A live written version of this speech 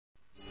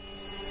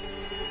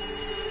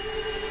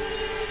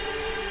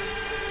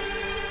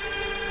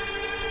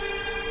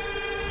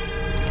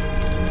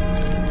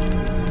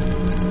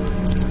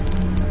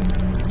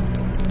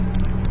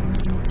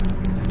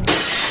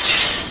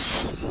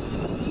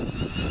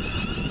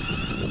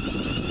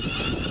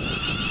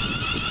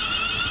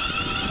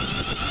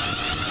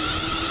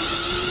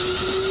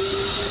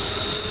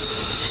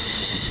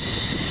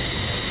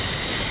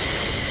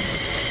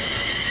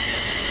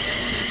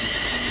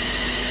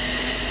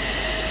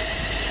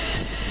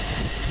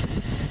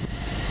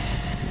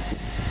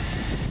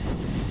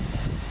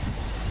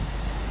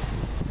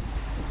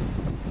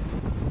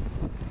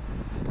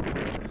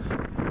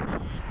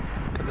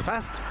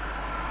fast.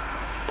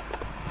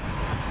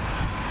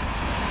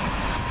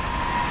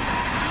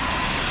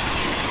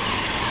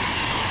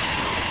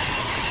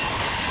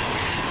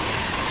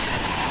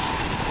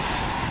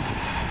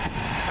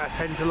 That's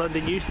heading to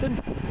London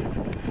Euston.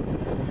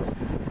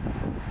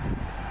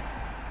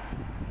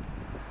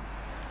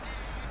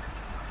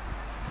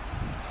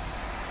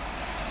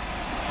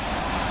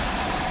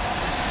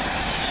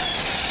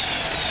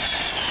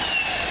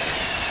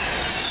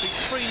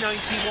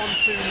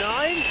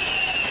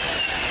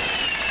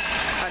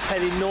 That's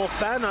heading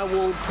northbound. I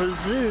will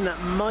presume that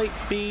might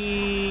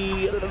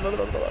be... what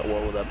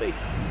will that be?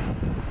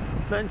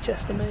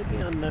 Manchester maybe?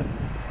 I don't know.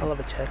 I'll have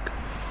a check.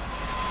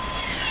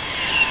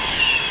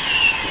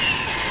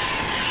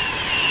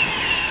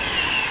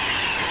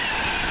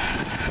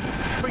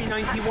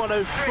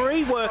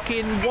 .391.03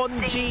 working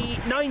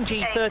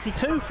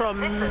 9G32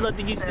 from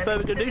London Euston to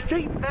Birmingham New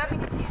Street.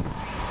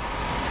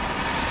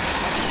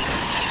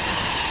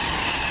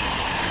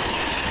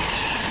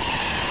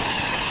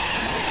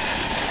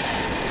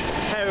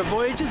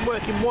 Voyages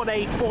working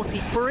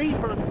 1A43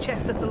 from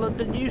Chester to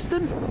London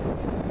Euston,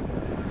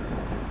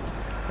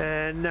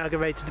 and now get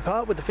ready to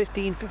depart with the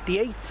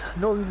 1558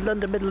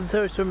 London Midland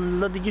service from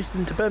London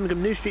Euston to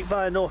Birmingham New Street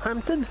via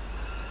Northampton,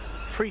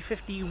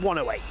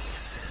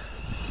 351.08.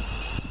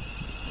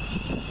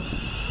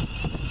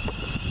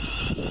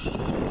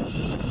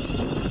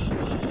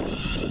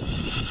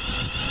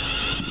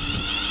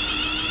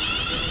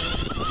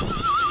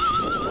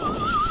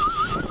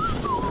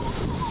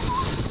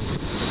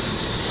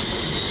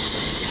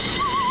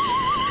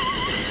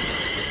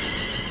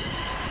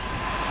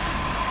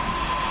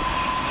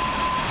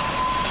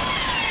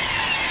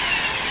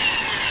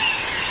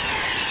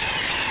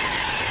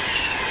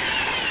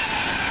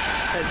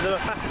 There's another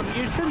fast from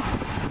Euston.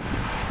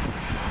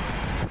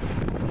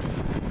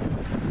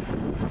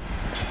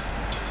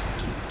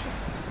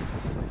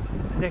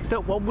 Next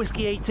up, 1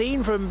 Whiskey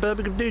 18 from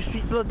Birmingham New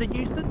Street to London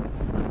Euston.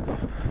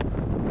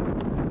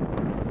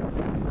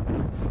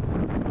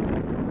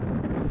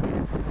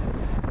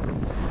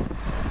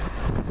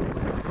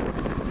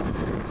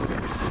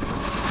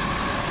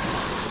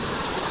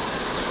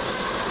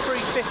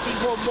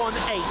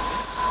 .351.18.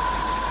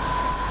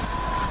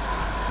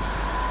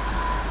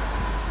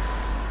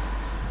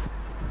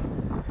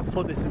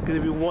 Thought this was going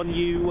to be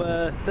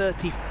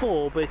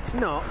 1U34, but it's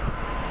not,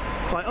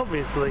 quite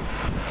obviously.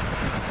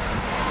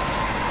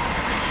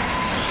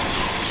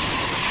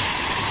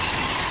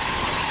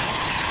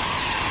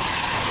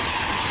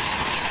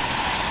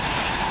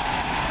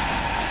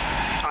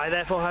 I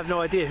therefore have no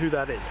idea who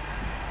that is.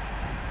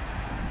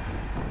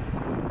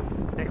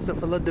 Next up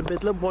for London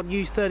Midland,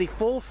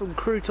 1U34 from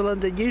Crewe to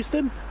London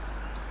Euston.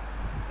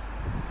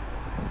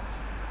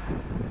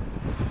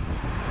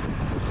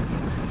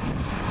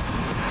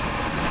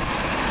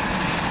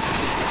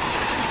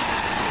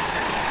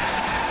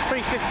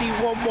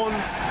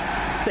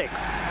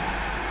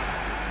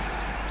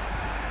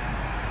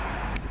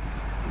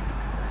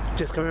 .351.16.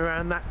 Just coming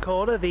around that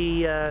corner,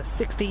 the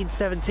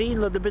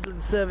 1617 London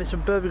Midland service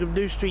from Birmingham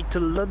New Street to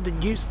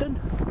London Euston.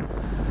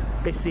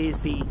 This is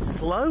the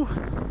slow.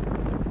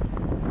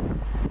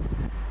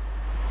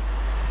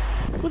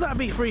 Will that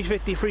be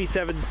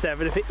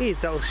 350.377? If it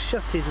is, that'll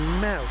shut his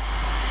mouth.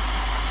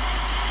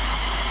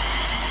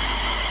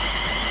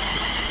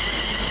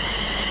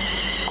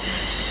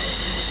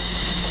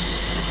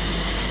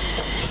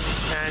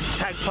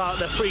 Tag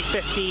partner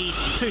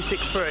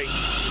 350.263.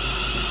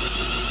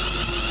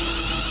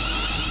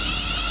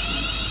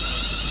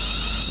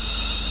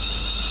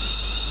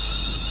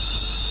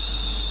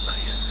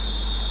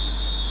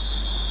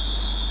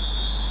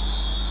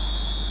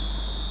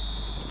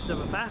 It's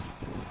never fast.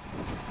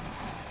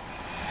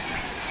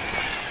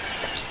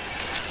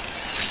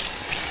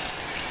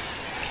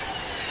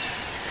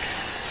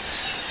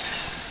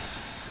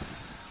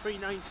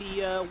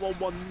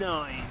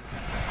 .390.119.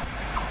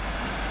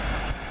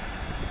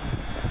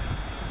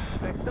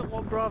 Next up,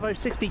 1 Bravo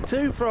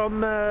 62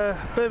 from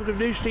Birmingham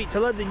New Street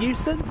to London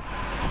Euston.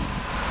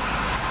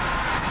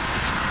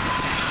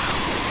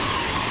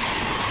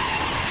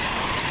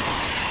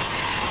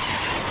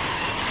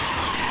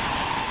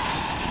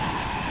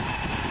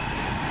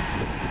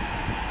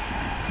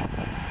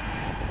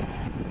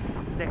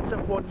 Next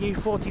up,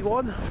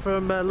 1U41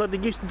 from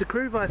London Euston to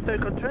Crewe via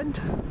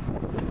Stoke-on-Trent.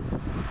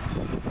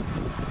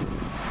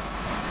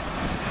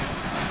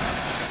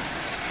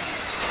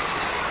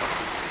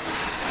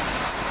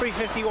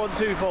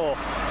 .351.24.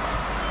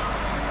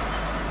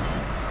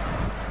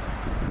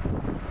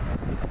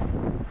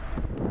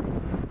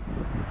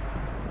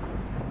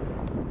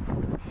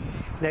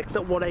 Next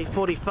up,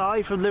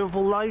 1A45 from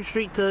Liverpool Lime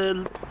Street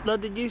to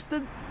London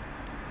Euston.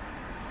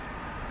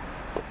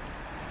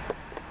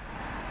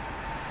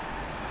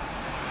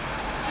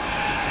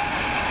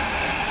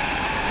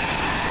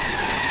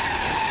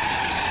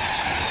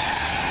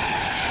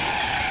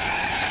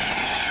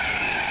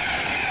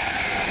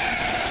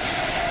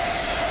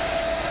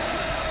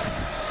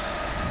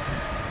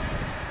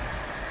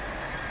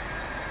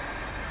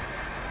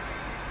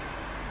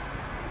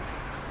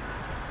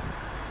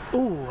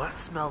 Ooh, that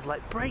smells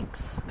like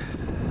brakes.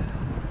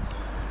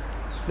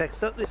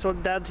 Next up, this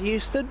one down to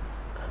Euston.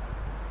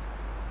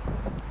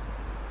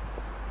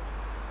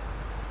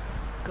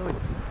 Going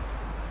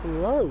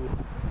slow.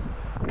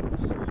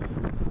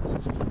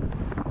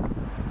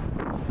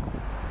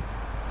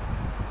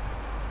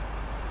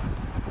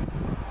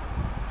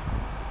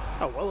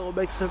 Oh well, it will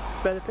make a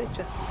better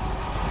picture.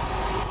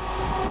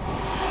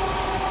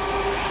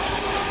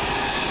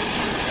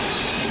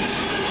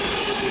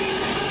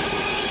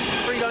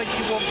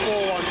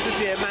 This is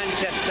here,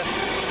 Manchester.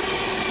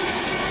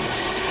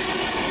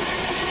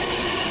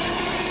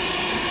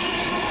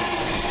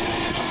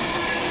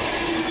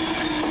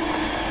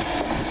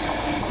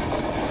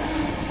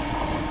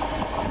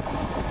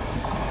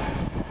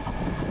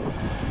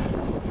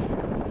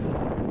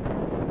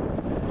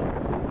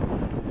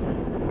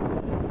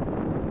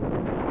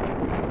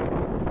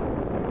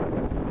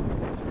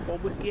 One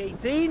whiskey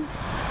 18.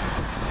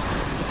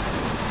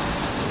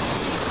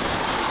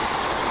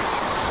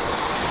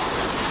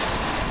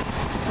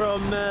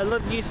 From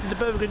London Euston to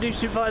Birmingham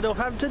Euston via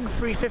Northampton,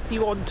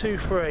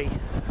 351.23.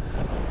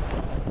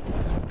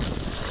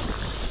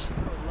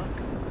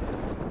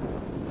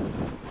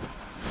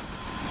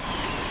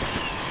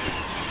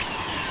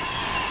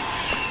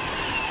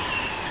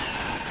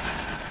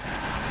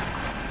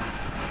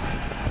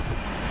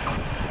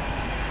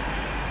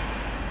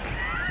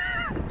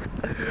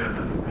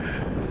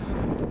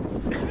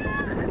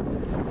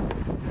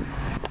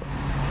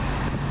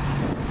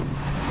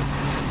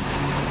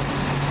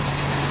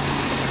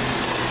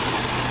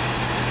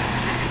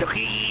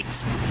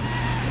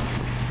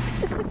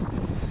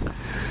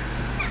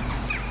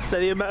 So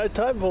the amount of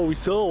time before we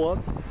saw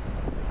one,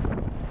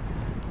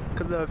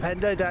 because of the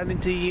Pendo down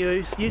into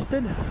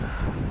Euston.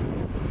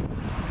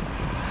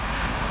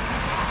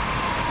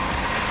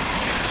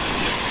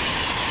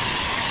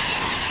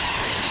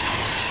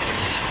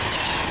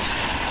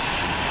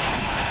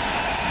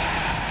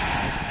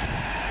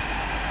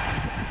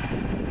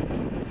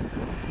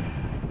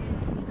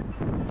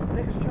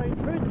 Next train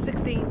through,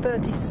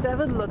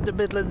 1637 London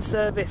Midland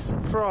service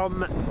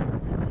from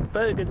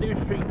Birmingham New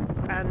Street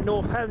and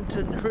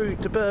Northampton through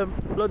to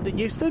London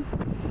Euston.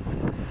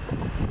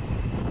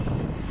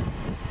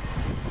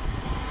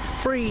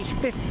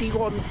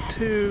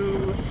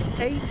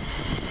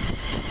 351.28.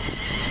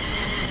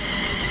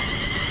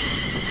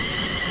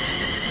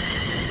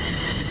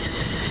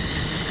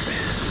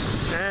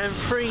 And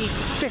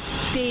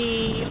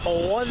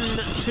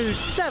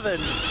 351.27.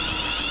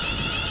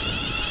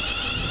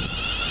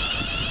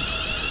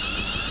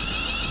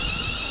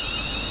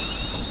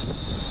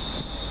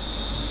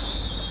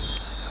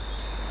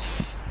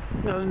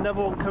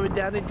 Another one coming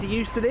down into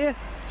Euston here.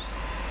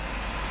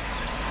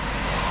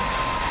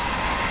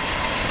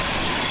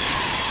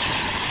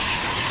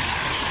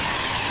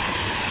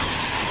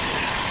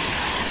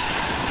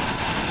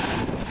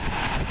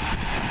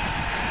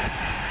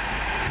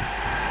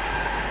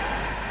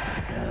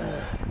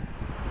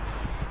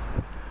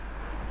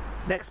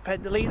 Next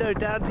Piccadilly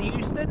down to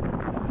Euston.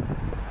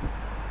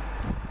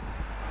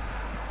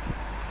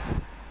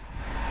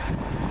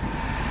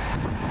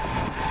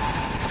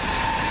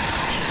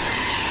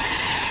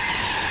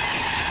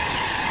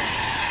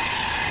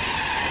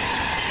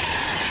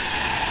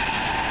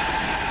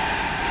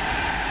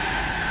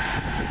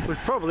 Was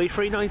probably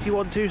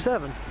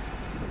 391.27.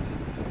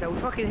 Now we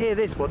fucking hear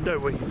this one,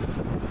 don't we?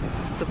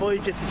 It's the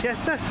Voyager to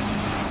Chester.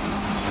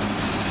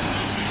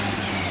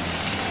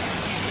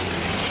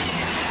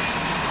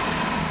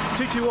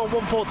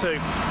 (221.142).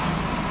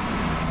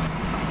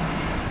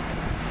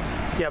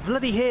 Yeah,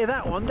 bloody hear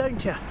that one,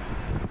 don't you?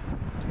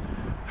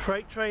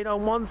 Freight train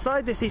on one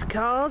side. This is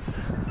cars.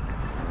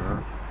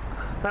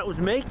 That was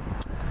me.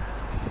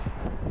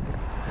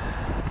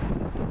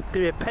 It's gonna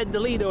be a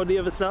Piccadilly on the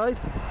other side.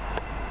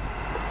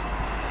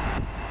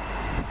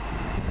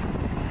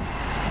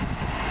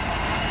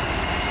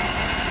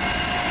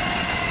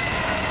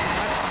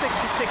 That's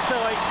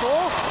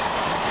 66.084.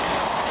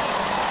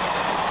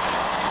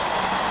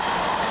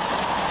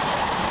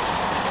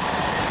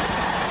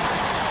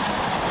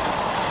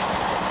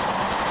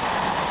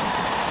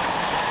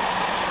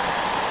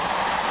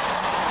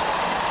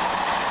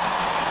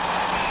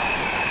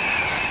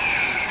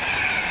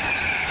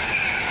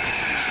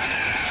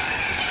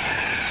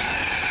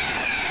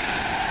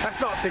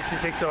 Not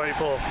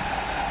 66.084.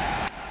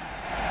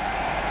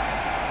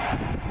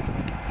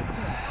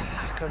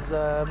 Because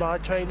my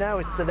train now,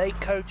 it's an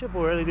 8-coacher,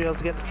 but we're only going to be able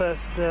to get the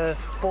first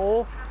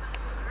 4.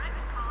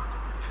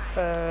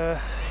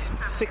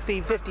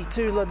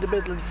 1652 London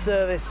Midland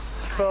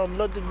service from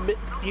London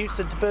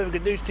Euston to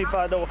Birmingham New Street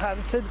by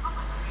Northampton.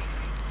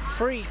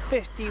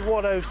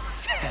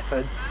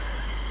 351.07.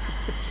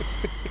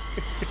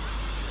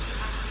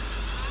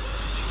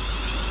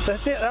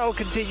 That'll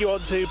continue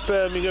on to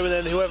Birmingham, and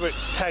then whoever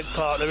its tag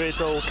partner is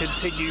will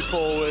continue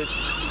forward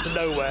to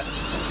nowhere.